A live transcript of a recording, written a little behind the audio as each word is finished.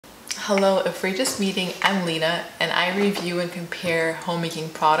Hello, if we're just meeting, I'm Lena and I review and compare homemaking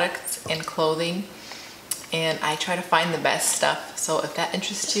products and clothing, and I try to find the best stuff. So if that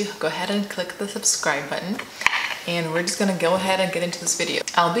interests you, go ahead and click the subscribe button, and we're just gonna go ahead and get into this video.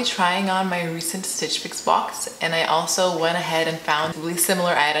 I'll be trying on my recent Stitch Fix box, and I also went ahead and found really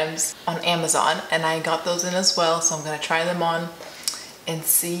similar items on Amazon, and I got those in as well, so I'm gonna try them on and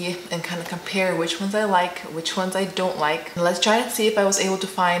see and kind of compare which ones I like, which ones I don't like. And let's try to see if I was able to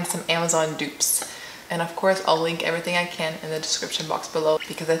find some Amazon dupes. And of course, I'll link everything I can in the description box below,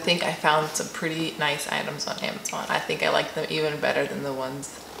 because I think I found some pretty nice items on Amazon. I think I like them even better than the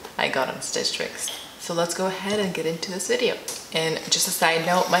ones I got on Stitch Fix. So let's go ahead and get into this video. And just a side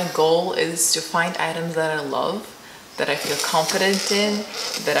note, my goal is to find items that I love, that I feel confident in,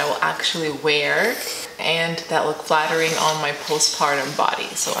 that I will actually wear, and that look flattering on my postpartum body.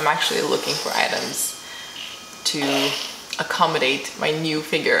 So I'm actually looking for items to accommodate my new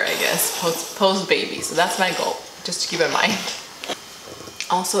figure, I guess, post baby. So that's my goal, just to keep in mind.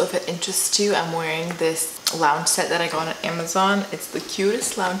 Also, if it interests you, I'm wearing this lounge set that I got on Amazon. It's the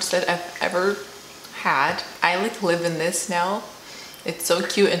cutest lounge set I've ever had. I like live in this now. It's so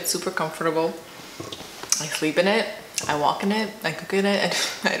cute and super comfortable. I sleep in it, I walk in it, I cook in it,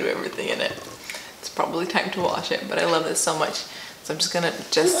 I do everything in it. It's probably time to wash it, but I love this so much. So I'm just gonna,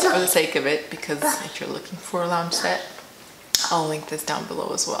 just for the sake of it, because if you're looking for a lounge set, I'll link this down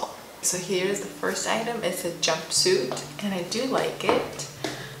below as well. So here's the first item. It's a jumpsuit, and I do like it.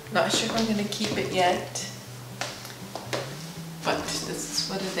 Not sure if I'm gonna keep it yet, but this is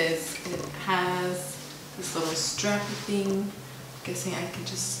what it is. It has this little strappy thing. I'm guessing I can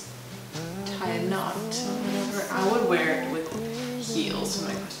just tie a knot or whatever. I would wear it with heels, so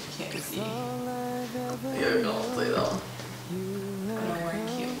my question can't see. Here, don't play though. I don't wear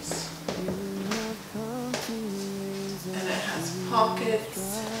heels. And it has pockets.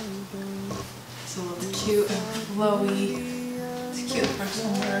 So it's cute and flowy. It's cute for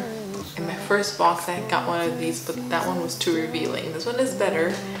summer. In my first box, I got one of these, but that one was too revealing. This one is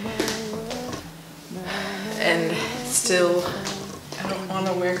better. And still, I don't want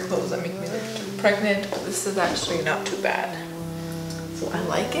to wear clothes that make me look too pregnant, but this is actually not too bad. So I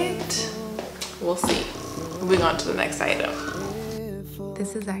like it. We'll see. Moving on to the next item.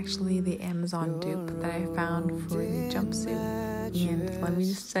 This is actually the Amazon dupe that I found for the jumpsuit. And let me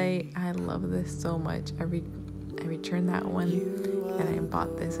just say, I love this so much. I returned that one and I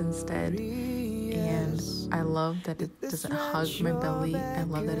bought this instead. And I love that it doesn't hug my belly. I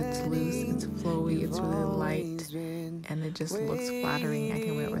love that it's loose, it's flowy, it's really light, and it just looks flattering. I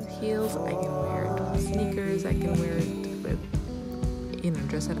can wear it with heels, I can wear it with sneakers, I can wear it with, you know,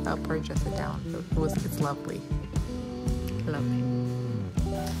 dress it up or dress it down. It's lovely. Lovely.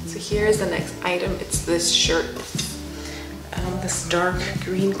 So here's the next item. It's this shirt. This dark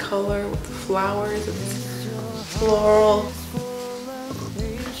green color with the flowers. It's floral.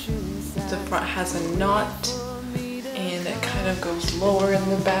 The front has a knot and it kind of goes lower in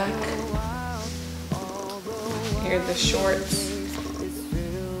the back. Here are the shorts.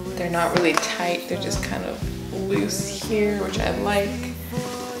 They're not really tight, they're just kind of loose here, which I like.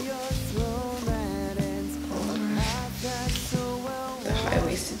 The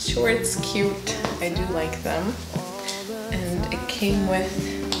high-waisted shorts, cute. I do like them. And it came with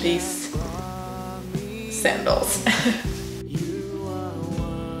these sandals.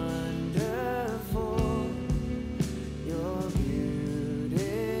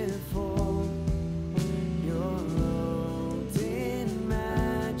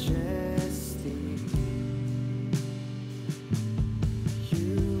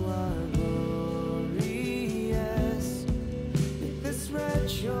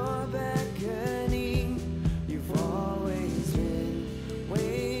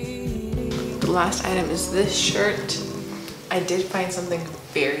 The last item is this shirt. I did find something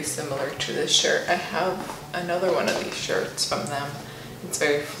very similar to this shirt. I have another one of these shirts from them. It's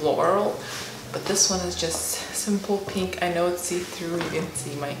very floral, but this one is just simple pink. I know it's see-through, you can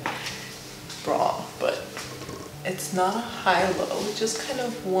see my bra, but it's not a high-low, just kind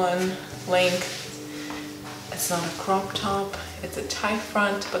of one length. It's not a crop top, it's a tie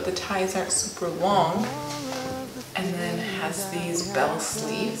front, but the ties aren't super long. And then it has these bell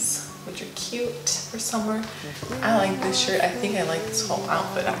sleeves, which are cute for summer. I like this shirt. I think I like this whole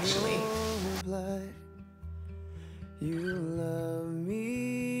outfit actually. You love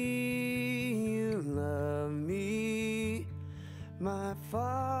me, my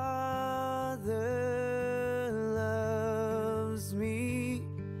father loves me,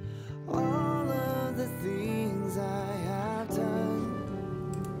 all of the things I have done.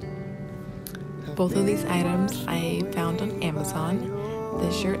 Both of these items I found on Amazon.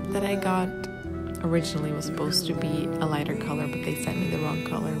 The shirt that I got originally was supposed to be a lighter color, but they sent me the wrong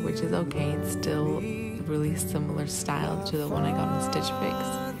color, which is okay. It's still really similar style to the one I got on Stitch Fix,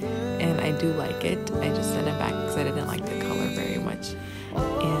 and I do like it. I just sent it back because I didn't like the color very much.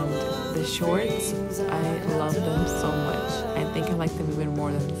 And the shorts, I love them so much. I think I like them even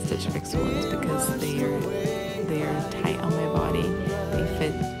more than the Stitch Fix ones because they are tight on my body. They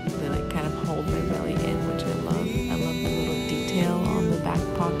fit, they like kind of hold my belly in, which I love. I love the little detail on the back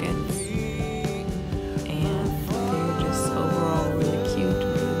pockets, and they're just overall really cute,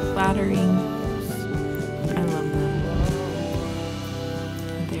 really flattering. I love them.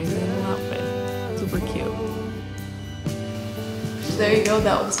 And there's a little outfit, super cute. So there you go,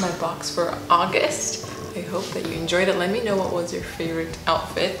 that was my box for August. I hope that you enjoyed it. Let me know what was your favorite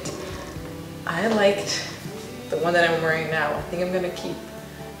outfit. I liked the one that I'm wearing now. I think I'm gonna keep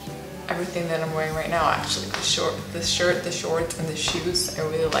everything that I'm wearing right now, actually. The shirt, the shorts, and the shoes. I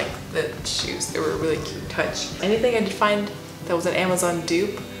really like the shoes. They were a really cute touch. Anything I did find that was an Amazon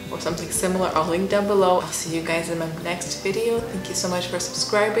dupe or something similar, I'll link down below. I'll see you guys in my next video. Thank you so much for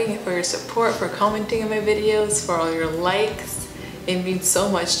subscribing, for your support, for commenting on my videos, for all your likes. It means so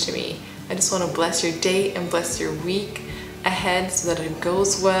much to me. I just want to bless your day and bless your week ahead so that it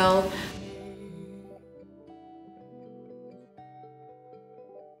goes well.